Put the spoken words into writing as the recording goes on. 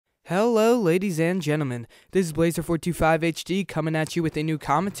Hello ladies and gentlemen, this is Blazer425HD coming at you with a new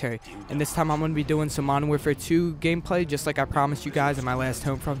commentary, and this time I'm going to be doing some Modern Warfare 2 gameplay just like I promised you guys in my last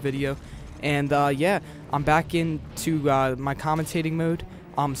Homefront video. And yeah, I'm back into my commentating mode.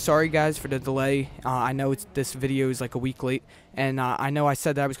 Sorry guys for the delay. I know this video is like a week late, and I know I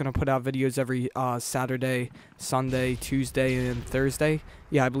said that I was going to put out videos every Saturday, Sunday, Tuesday, and Thursday.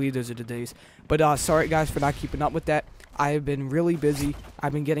 Yeah, I believe those are the days. But sorry guys for not keeping up with that. I have been really busy.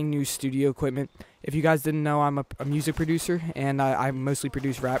 I've been getting new studio equipment. If you guys didn't know, I'm a music producer, and I mostly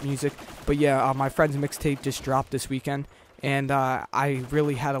produce rap music. But yeah, my friend's mixtape just dropped this weekend, and I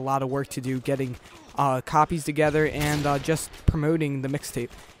really had a lot of work to do getting copies together and just promoting the mixtape.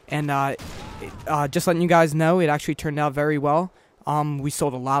 And just letting you guys know, it actually turned out very well. We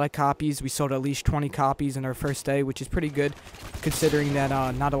sold a lot of copies. We sold at least 20 copies in our first day, which is pretty good, considering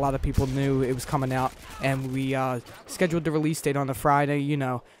that not a lot of people knew it was coming out. And we scheduled the release date on a Friday, you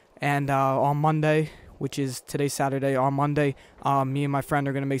know. And on Monday, which is today's Saturday, on Monday, me and my friend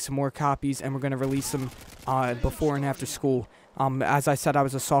are going to make some more copies, and we're going to release them before and after school. As I said, I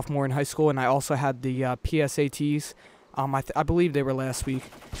was a sophomore in high school, and I also had the PSATs. I believe they were last week.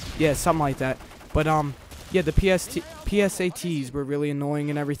 Yeah, something like that. But yeah, the PSATs were really annoying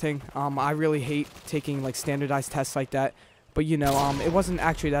and everything. I really hate taking like standardized tests like that. But you know, it wasn't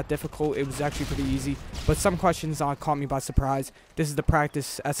actually that difficult. It was actually pretty easy. But some questions caught me by surprise. This is the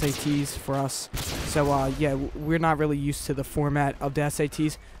practice SATs for us. So yeah, we're not really used to the format of the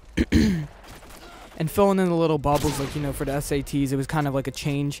SATs. And filling in the little bubbles, like, you know, for the SATs, it was kind of like a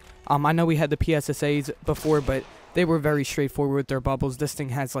change. I know we had the PSSAs before, but they were very straightforward with their bubbles. This thing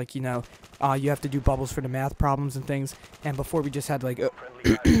has, like, you know, you have to do bubbles for the math problems and things. And before we just had, like,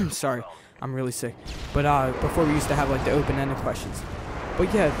 sorry, I'm really sick. But before we used to have, like, the open-ended questions.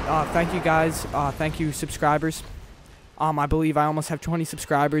 But yeah, thank you guys. Thank you, subscribers. I believe I almost have 20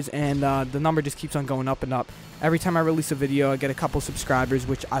 subscribers, and the number just keeps on going up and up. Every time I release a video, I get a couple subscribers,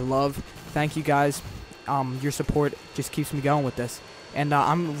 which I love. Thank you guys. Your support just keeps me going with this. And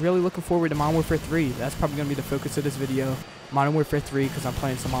I'm really looking forward to Modern Warfare 3. That's probably going to be the focus of this video. Modern Warfare 3, because I'm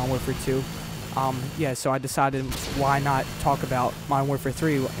playing some Modern Warfare 2. Yeah, so I decided why not talk about Modern Warfare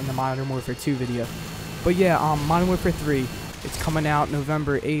 3 in the Modern Warfare 2 video. But yeah, Modern Warfare 3, it's coming out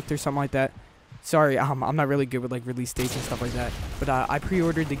November 8th or something like that. Sorry, I'm not really good with like release dates and stuff like that. But I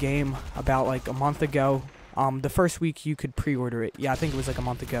pre-ordered the game about like a month ago. The first week you could pre-order it. Yeah, I think it was like a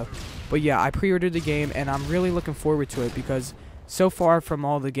month ago. But yeah, I pre-ordered the game, and I'm really looking forward to it because so far from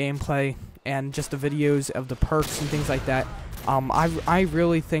all the gameplay and just the videos of the perks and things like that, I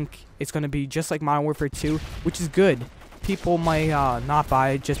really think it's going to be just like Modern Warfare 2, which is good. People might not buy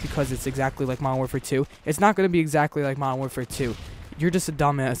it just because it's exactly like Modern Warfare 2. It's not going to be exactly like Modern Warfare 2. You're just a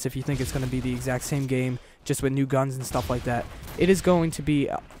dumbass if you think it's going to be the exact same game, just with new guns and stuff like that. It is going to be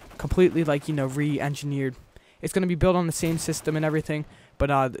completely, like, you know, re-engineered. It's going to be built on the same system and everything, but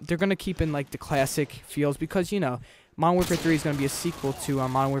they're going to keep in, like, the classic feels because, you know, Modern Warfare 3 is going to be a sequel to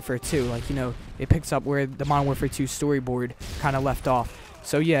Modern Warfare 2. Like, you know, it picks up where the Modern Warfare 2 storyboard kind of left off.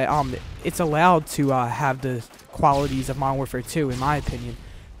 So, yeah, it's allowed to have the qualities of Modern Warfare 2, in my opinion.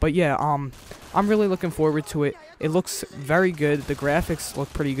 But, yeah, I'm really looking forward to it. It looks very good. The graphics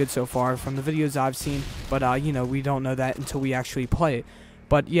look pretty good so far from the videos I've seen. But, you know, we don't know that until we actually play it.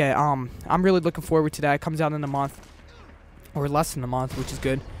 But, yeah, I'm really looking forward to that. It comes out in a month. Or less than a month, which is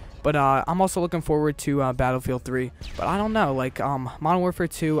good. But I'm also looking forward to Battlefield 3. But I don't know. Like, Modern Warfare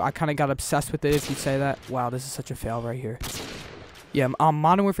 2, I kind of got obsessed with it, if you say that. Wow, this is such a fail right here. Yeah,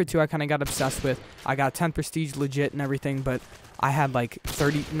 Modern Warfare 2 I kind of got obsessed with. I got 10 prestige legit and everything, but I had like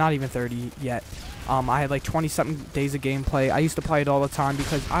 30, not even 30 yet. I had like 20-something days of gameplay. I used to play it all the time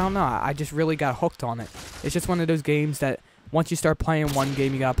because, I don't know, I just really got hooked on it. It's just one of those games that once you start playing one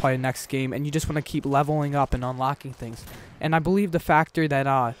game, you gotta play the next game, and you just want to keep leveling up and unlocking things. And I believe the factor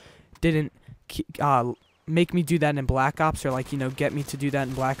that didn't make me do that in Black Ops, or like, you know, get me to do that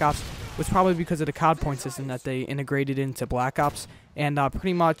in Black Ops, was probably because of the COD point system that they integrated into Black Ops. And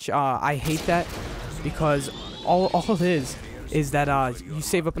pretty much I hate that because all it is that you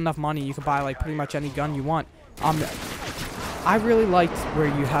save up enough money, you can buy like pretty much any gun you want. I really liked where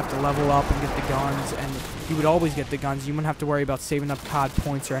you have to level up and get the guns, and you would always get the guns. You wouldn't have to worry about saving up COD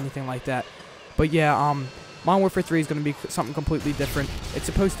points or anything like that. But yeah, Modern Warfare 3 is going to be something completely different. It's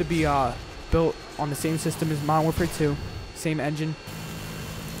supposed to be built on the same system as Modern Warfare 2, same engine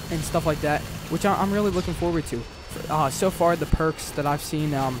and stuff like that, which I'm really looking forward to. So far, the perks that I've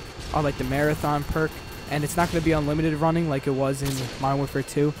seen are like the Marathon perk, and it's not going to be unlimited running like it was in Modern Warfare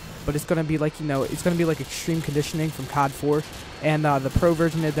 2, but it's going to be like, you know, it's going to be like extreme conditioning from COD 4, and the pro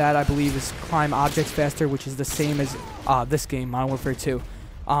version of that, I believe, is climb objects faster, which is the same as this game, Modern Warfare 2.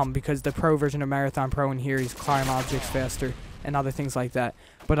 because the pro version of Marathon Pro in here is climb objects faster and other things like that.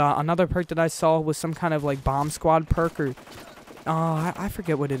 But another perk that I saw was some kind of like bomb squad perk, or I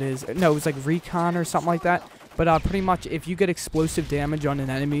forget what it is. No, it was like recon or something like that. But pretty much if you get explosive damage on an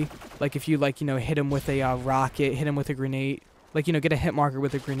enemy, like if you hit him with a rocket, hit him with a grenade, get a hit marker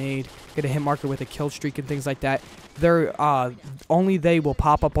with a grenade, get a hit marker with a kill streak and things like that, they're only they will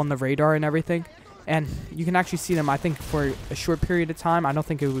pop up on the radar and everything. And you can actually see them, I think, for a short period of time. I don't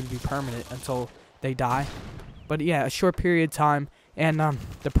think it would be permanent until they die. But yeah, a short period of time. And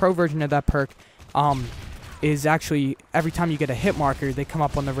the pro version of that perk is actually every time you get a hit marker, they come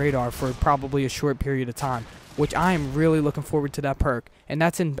up on the radar for probably a short period of time, which I am really looking forward to that perk. And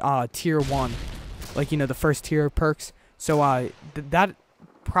that's in tier 1, the first tier of perks. So that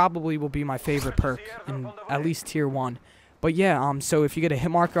probably will be my favorite perk in at least tier 1. But yeah, so if you get a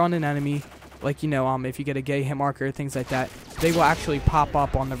hit marker on an enemy, if you get a gay hit marker, things like that, they will actually pop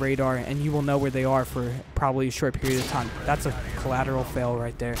up on the radar, and you will know where they are for probably a short period of time. That's a collateral fail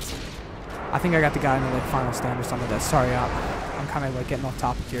right there. I think I got the guy in the final stand or something like that. Sorry, I'm kind of getting off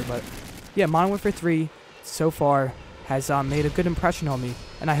topic here, but yeah, Modern Warfare 3 so far has made a good impression on me,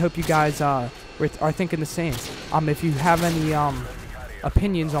 and I hope you guys are thinking the same. If you have any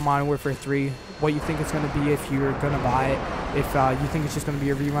opinions on Modern Warfare 3, what you think it's going to be, if you're going to buy it, if you think it's just going to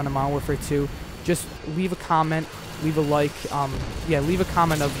be a rerun of Modern Warfare 2, just leave a comment, leave a like, leave a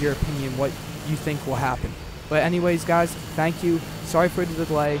comment of your opinion, what you think will happen. But anyways, guys, thank you. Sorry for the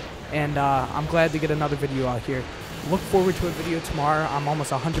delay, and I'm glad to get another video out here. Look forward to a video tomorrow. I'm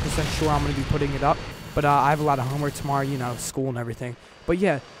almost 100% sure I'm going to be putting it up, but I have a lot of homework tomorrow, school and everything. But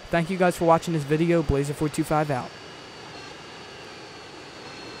yeah, thank you guys for watching this video. Blazer425 out.